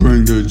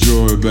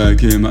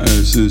back in my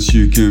essence.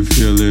 You can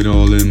feel it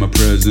all in my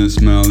presence.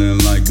 Smelling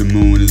like the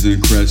moon is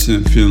in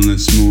crescent. Feeling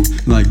smooth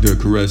like the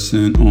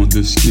crescent on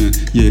the skin.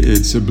 Yeah,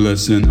 it's a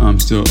blessing, I'm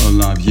still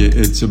alive. Yeah,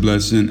 it's a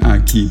blessing, I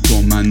keep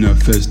on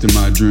manifesting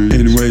my dreams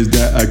in ways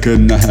that I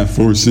could not have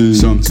foreseen.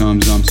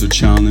 Sometimes I'm so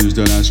challenged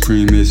that I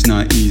scream. It's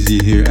not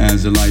easy here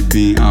as a light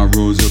being. I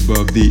rose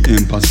above the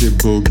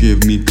impossible.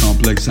 Give me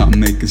complex, I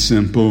make it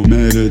simple.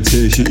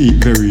 Meditation,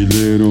 eat very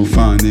little.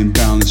 Finding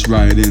balance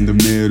right in the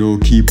middle.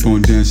 Keep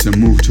on dancing,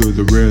 move to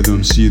the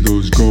rhythm. See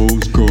those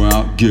goals, go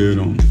out, get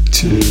them.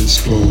 Tears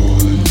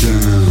falling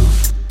down.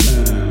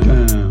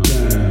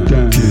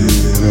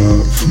 Get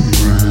up from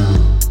ground.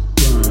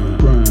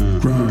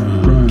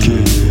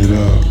 Get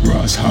up,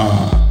 rise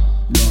high.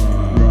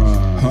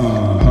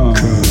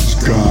 Cause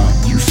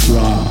God, you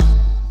fly.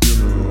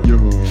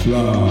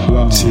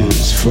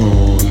 Tears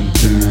falling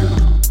down.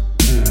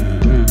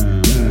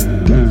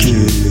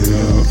 Get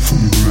up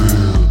from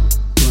ground.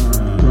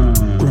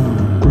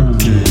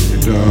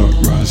 Get up,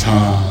 rise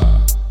high.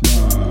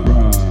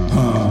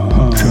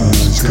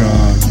 Cause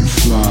God, you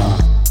fly.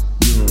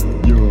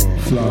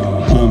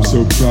 I'm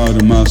so proud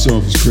of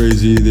myself, it's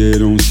crazy. They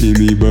don't see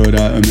me, but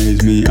I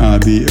amaze me. I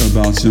be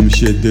about some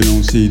shit they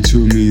don't see. To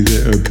me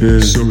they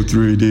appear so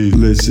 3D.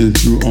 Listen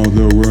to all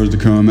the words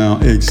that come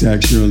out. It's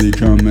actually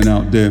coming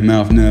out their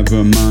mouth.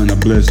 Never mind, I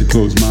bless to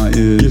close my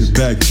ears. Get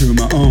back to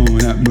my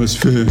own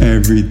atmosphere.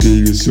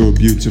 Everything is so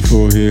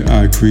beautiful here.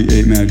 I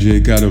create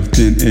magic out of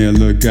thin air.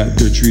 Look at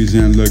the trees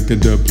and look at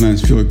the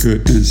plants. Feel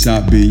good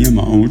inside, be in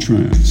my own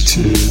trance.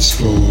 Tears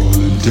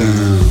falling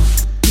down.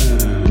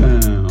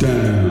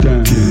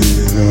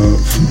 Get up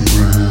from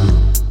ground.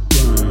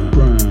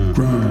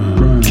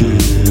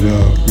 Get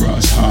up,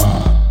 rise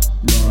high.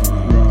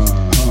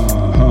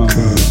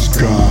 Cause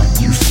God,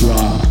 you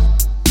fly.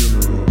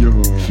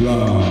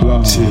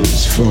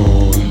 Tears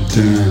falling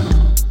down.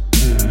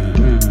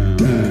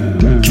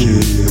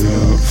 Get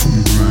up from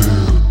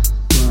ground.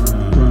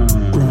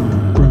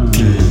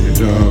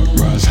 Get up,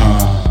 rise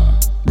high.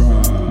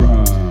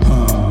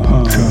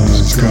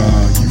 Cause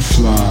God, you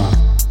fly.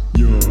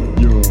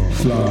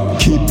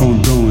 Keep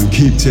on going,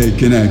 keep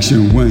taking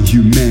action. When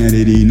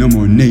humanity, no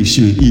more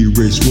nation.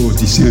 Erase wars,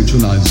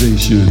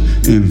 decentralization,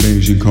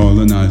 invasion,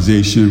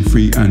 colonization.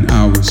 Free and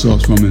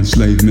ourselves from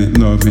enslavement.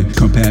 Love and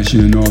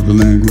compassion, all the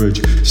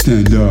language.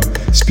 Stand up,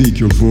 speak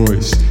your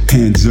voice.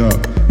 Hands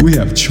up, we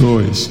have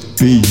choice.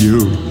 Be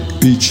you,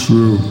 be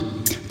true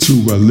to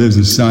what lives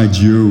inside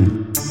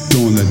you.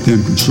 Don't let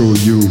them control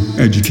you.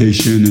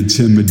 Education,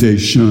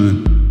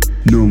 intimidation.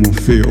 No more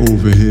fear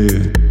over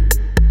here.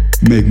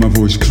 Make my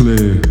voice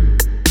clear.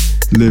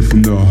 Live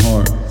from the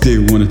heart. They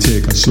wanna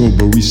take our soul,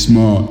 but we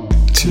smart.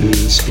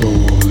 Tears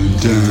falling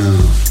down.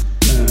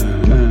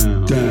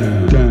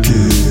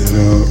 Get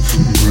up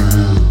from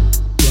ground.